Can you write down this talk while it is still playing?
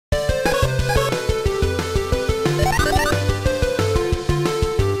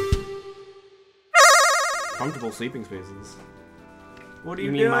Comfortable sleeping spaces. What do You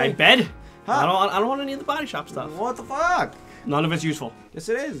you mean doing? my bed? Huh? I don't want any of the body shop stuff. What the fuck? None of it's useful. Yes,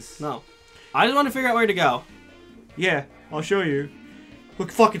 it is. No. I just want to figure out where to go. Yeah, I'll show you.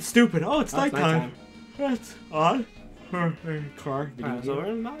 Look fucking stupid. Oh, it's Oh, it's nighttime. That's odd. Car. Alright, so we're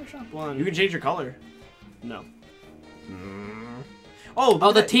in body shop 1. You can change your color. No. Oh,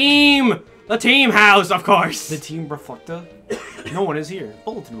 Oh, the team! The team house, of course! The team reflector. No one is here.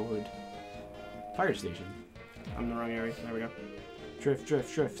 Bulletin board. Fire station. I'm in the wrong area. There we go. Drift,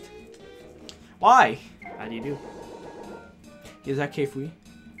 drift, drift. Why? How do you do? Is that Kefui?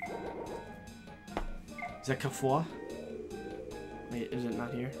 Is that Kafua? Wait, is it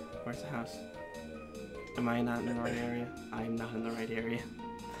not here? Where's the house? Am I not in the right area? I'm not in the right area.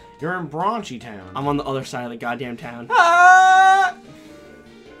 You're in Braunchy Town. I'm on the other side of the goddamn town. Ah!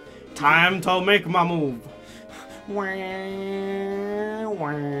 Time to make my move.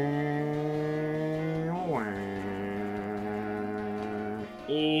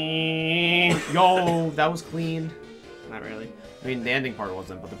 Yo, that was clean. Not really. I mean, the ending part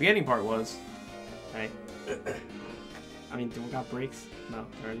wasn't, but the beginning part was. Hey. I mean, do we got brakes? No,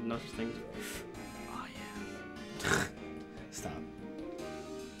 there are no such things. Oh yeah. Stop.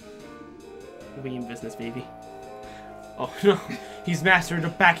 We in business, baby. Oh no, he's mastered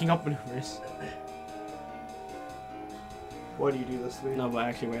of backing up maneuvers. Why do you do this to me? No, but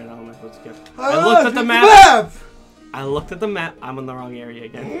actually, where the hell am I supposed to go? I I looked at the map. I looked at the map. I'm in the wrong area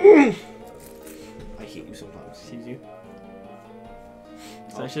again. I hate you sometimes. Excuse you.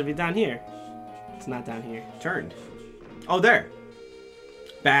 So I should be down here. It's not down here. Turned. Oh, there.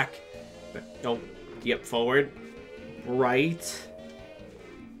 Back. Oh, yep. Forward. Right.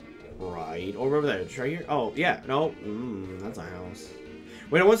 Right. Oh, over there. It's right here. Oh, yeah. No. That's a house.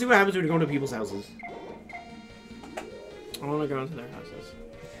 Wait, I want to see what happens when you go into people's houses. I want to go into their houses.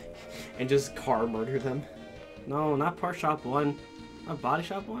 And just car murder them. No, not part shop 1. Not body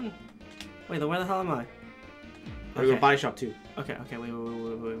shop 1. Wait, then where the hell am I? Or go body shop 2. Okay, wait a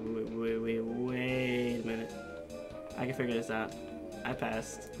minute. I can figure this out. I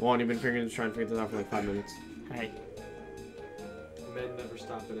passed. Well, you've been trying to figure this out for like 5 minutes. Hey. Men never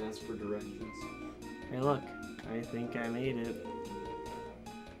stop and ask for directions. Hey, look. I think I made it.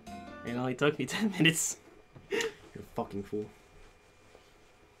 It only took me 10 minutes. You're a fucking fool.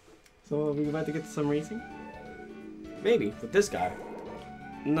 So, are we about to get to some racing? Maybe, with this guy.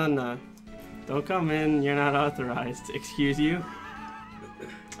 No. Don't come in. You're not authorized. Excuse you?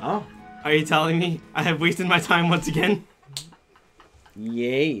 Oh. Are you telling me I have wasted my time once again?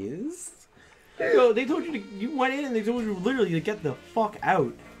 Yes. There you go. They told you to. You went in and they told you literally to get the fuck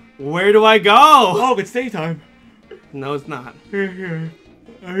out. Where do I go? Oh, it's daytime. No, it's not. You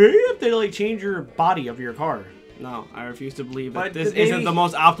have to like change your body of your car. No, I refuse to believe But that this maybe- isn't the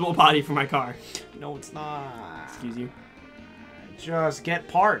most optimal body for my car. No, it's not. Excuse you? Just get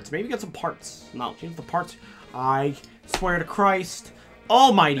parts. Maybe get some parts. No. Change the parts. I swear to Christ,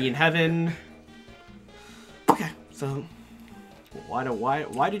 Almighty in heaven. Okay, so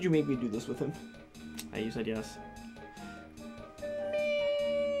Why did you make me do this with him? you said yes.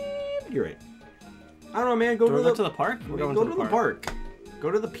 You're right. I don't know, man. Go Do we to go the to the park? We're going go to the park. Go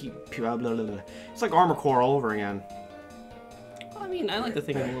to the blah, blah, blah, blah. It's like Armor Core all over again. I mean, I like to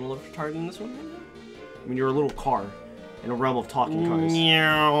think I'm a little retarded in this one. I mean, you're a little car in a realm of talking cars.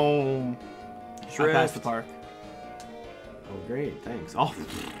 Meow. Drift. I passed the park. Oh, great. Thanks. Oh.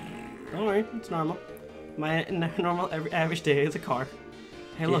 Don't worry, it's normal. My normal average day is a car.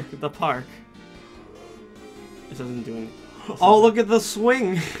 Hey, look at the park. This doesn't do anything. Oh, look at the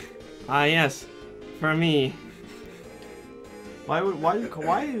swing. Ah, yes. For me. Why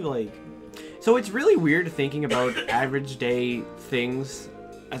like? So it's really weird thinking about average day things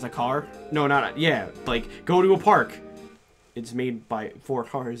As a car? No, not yeah. Like go to a park. It's made for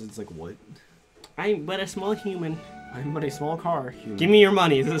cars. It's like what? I'm but a small human. I'm but a small car. Human. Give me your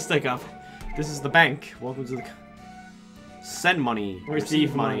money. This is a stick up. This is the bank. Welcome to the. Send money.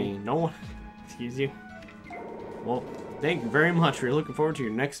 Receive money. No one. Excuse you. Well, thank you very much. We're looking forward to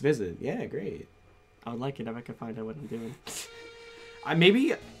your next visit. Yeah, great. I would like it if I could find out what I'm doing.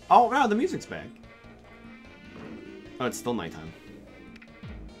 Maybe. Oh wow, the music's back. Oh, it's still nighttime.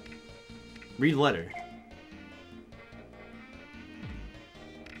 Read letter.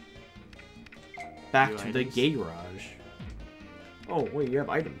 Back to the garage. Oh wait, you have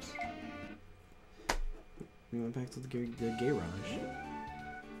items. We went back to the garage.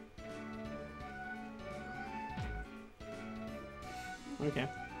 Okay.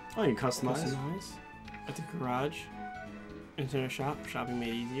 Oh, you customize. Customize. At the garage. Internet shop. Shopping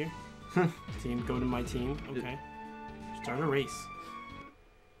made easier. Team. Go to my team. Okay. Start a race.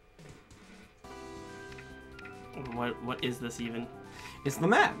 What is this even? It's the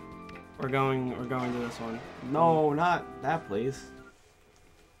map. We're going to this one. No, not that place.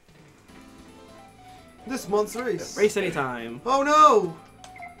 This month's race. Race anytime. Oh no!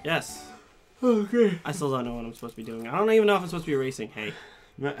 Yes. Okay. I still don't know what I'm supposed to be doing. I don't even know if I'm supposed to be racing. Hey.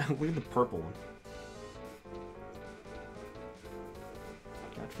 Look at the purple one.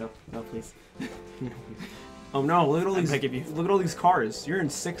 God, Phil. No, please. Oh no! Look at all I these. beg of you. Look at all these cars. You're in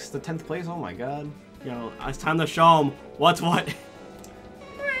 6th to 10th place. Oh my god. Yo, it's time to show them what's what.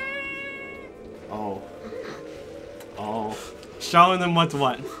 Oh. Oh. Showing them what's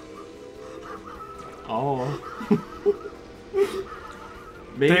what. Oh.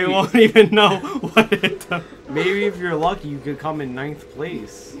 Maybe, They won't even know what it does. maybe if you're lucky, you could come in 9th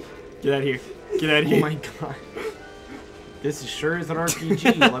place. Get out of here. Get out of Oh here. my god. This sure is an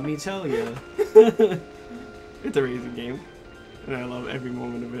RPG, let me tell you. It's a racing game. And I love every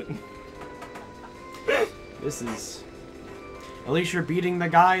moment of it. This is... At least you're beating the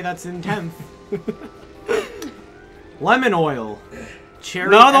guy that's in 10th. Lemon oil. Cherry...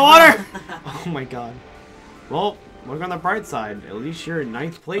 No, the water! Oh my god. Well, look on the bright side. At least you're in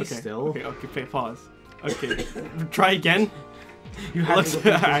 9th place Okay, still. okay, pause. Okay, try again. You have to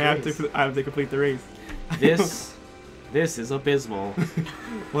complete this I race. have to complete the race. This is abysmal.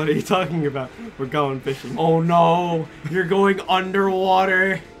 What are you talking about? We're going fishing. Oh no, you're going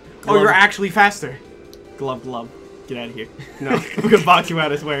underwater. Oh, Glove. you're actually faster. Glove, glove. Get out of here. No, I'm gonna box you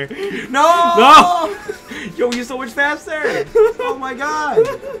out, I swear. No! No! Yo, you're so much faster. Oh my god.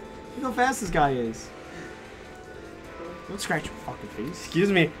 Look how fast this guy is. Don't scratch your fucking face.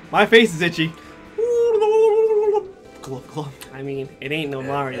 Excuse me, my face is itchy. Glove, glove. I mean, it ain't no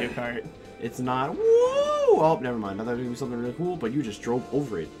Mario Kart. It's not. Woo! Oh, never mind. I thought it was something really cool, but you just drove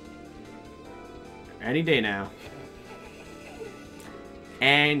over it. Any day now.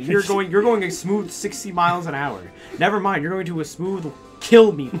 And you're going a smooth 60 miles an hour. Never mind. You're going to a smooth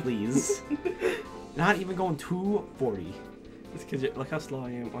kill me, please. Not even going 240. It's because look how slow I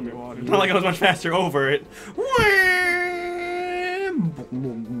am underwater. It's not like I was much faster over it.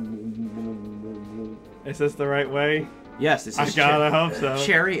 Is this the right way? Yes, this is I gotta hope so.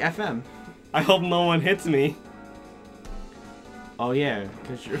 Cherry FM. I hope no one hits me. Oh yeah,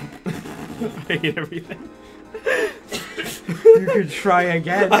 because you're... I hate everything. You could try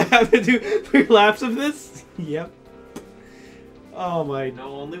again. I have to do 3 laps of this? Yep. Oh my...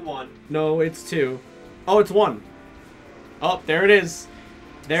 No, only one. No, it's 2. Oh, it's 1. Oh, there it is.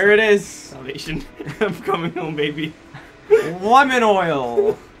 There it is. Salvation. I'm coming home, baby. Lemon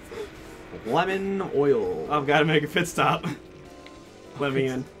oil. Lemon oil. I've got to make a pit stop. Let me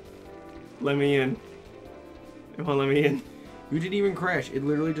in. Let me in. It won't let me in. You didn't even crash. It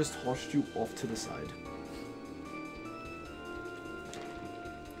literally just tossed you off to the side.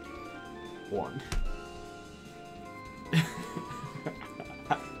 1.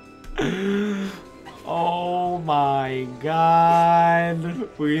 Oh my god.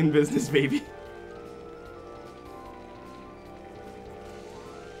 We in business, baby.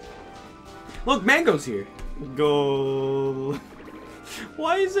 Look, Mango's here. Goal.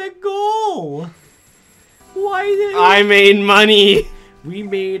 Why is it goal? Why did I made money. We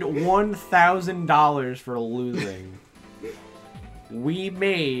made $1,000 for losing. We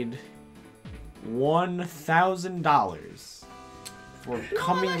made $1,000 for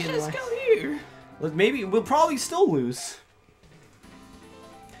coming in. Let's last. go here. Maybe we'll probably still lose.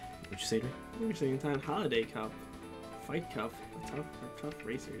 What'd you say to me? We're saying time holiday cup, fight cup, tough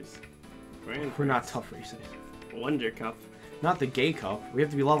racers, grand. We're not tough racers. Wonder cup. Not the gay cup. We have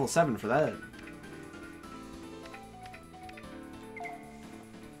to be level 7 for that.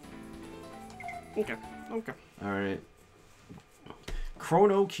 Okay. Okay. All right.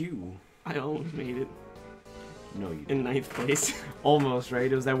 ChoroQ. I almost made it No, you didn't. in 9th place. Almost,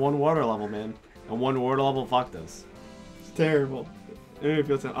 right? It was that one water level, man. And one water level fucked us. It's terrible. It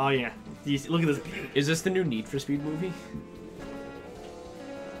feels so. Oh yeah. Look at this. Is this the new Need for Speed movie?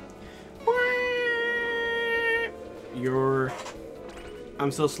 You're...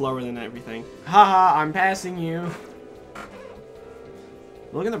 I'm so slower than everything. Haha, I'm passing you.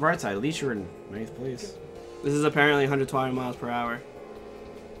 Look at the bright side. At least you're in 9th place. This is apparently 120 miles per hour.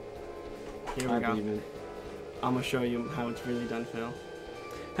 Here we I go. believe it. I'm gonna show you how it's really done, Phil.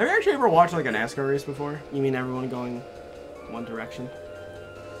 Have you actually ever watched like a NASCAR race before? You mean everyone going one direction?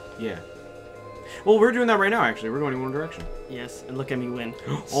 Yeah. Well, we're doing that right now, actually. We're going in one direction. Yes, and look at me win.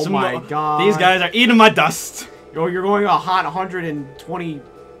 Oh my god. These guys are eating my dust. Oh, you're going a hot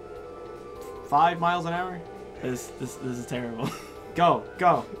 125 miles an hour? This is terrible. Go,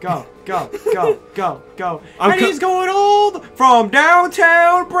 go, go, go, go, go, go. I'm And he's going all from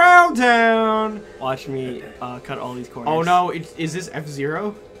downtown Browntown. Watch me cut all these corners. Oh no, is this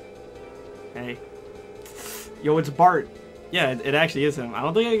F-Zero? Hey. Yo, it's Bart. Yeah, it actually is him. I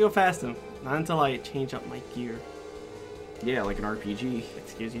don't think I can go past him. Not until I change up my gear. Yeah, like an RPG.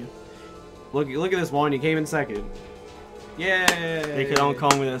 Excuse you. Look at this one. You came in second. Yay! They could don't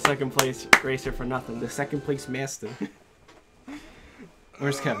call me the second place racer for nothing. The second place master.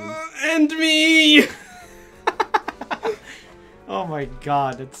 Where's Kevin? And me! Oh my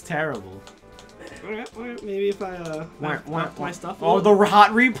god, that's terrible. Alright, maybe if I map my stuff. Oh, the hot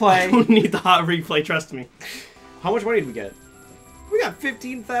I replay. don't need the hot replay, trust me. How much money did we get? We got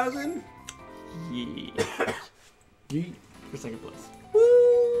 15,000. Yeah. Yeet. For second place.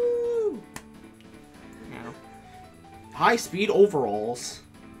 Woo! Now. High speed overalls.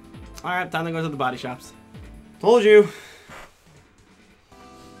 Alright, time to go to the body shops. Told you.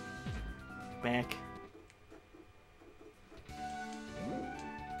 Back.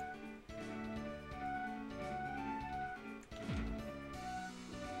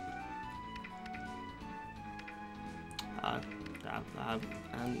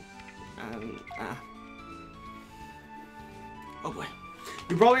 Oh boy.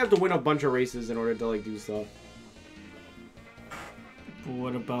 You probably have to win a bunch of races in order to like do stuff. But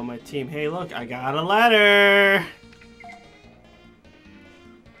what about my team? Hey, look, I got a ladder.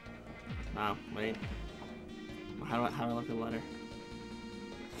 Oh, wait. How do I look at the letter?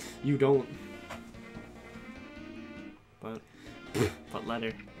 You don't. But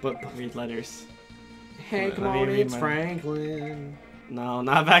letter. But Read letters. hey, Let come me on, read it's my- Franklin. No,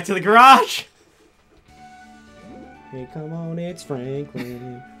 not back to the garage. Hey, come on, it's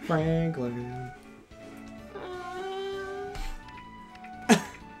Franklin. Franklin.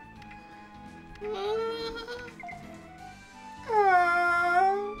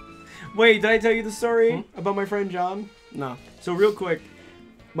 Wait, did I tell you the story about my friend John? No. So real quick,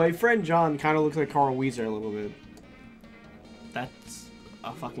 my friend John kind of looks like Carl Weezer a little bit. That's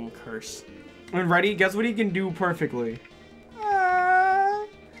a fucking curse. And ready? Guess what he can do perfectly?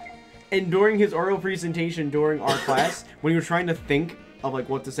 And during his oral presentation during our class, when he was trying to think of like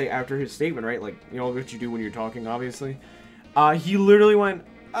what to say after his statement, right? Like, you know what you do when you're talking, obviously. He literally went,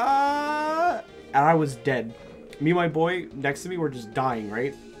 and I was dead. Me and my boy next to me were just dying,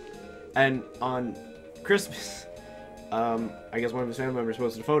 right? And on Christmas, I guess one of his family members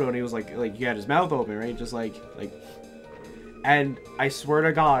posted a photo, and he was like he had his mouth open, right? Just like, and I swear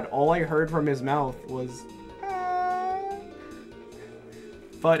to God, all I heard from his mouth was.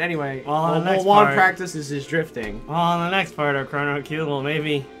 But anyway, Juan practices his drifting. Well, on the next part of ChoroQ, we'll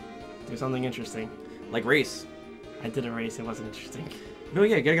maybe do something interesting. Like race. I did a race, it wasn't interesting. No,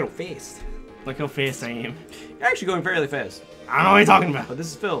 yeah, you gotta go fast. Look how fast I am. You're actually going fairly fast. I don't know what you're talking about. But this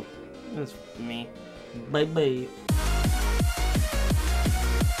is Phil. That's me. Bye bye.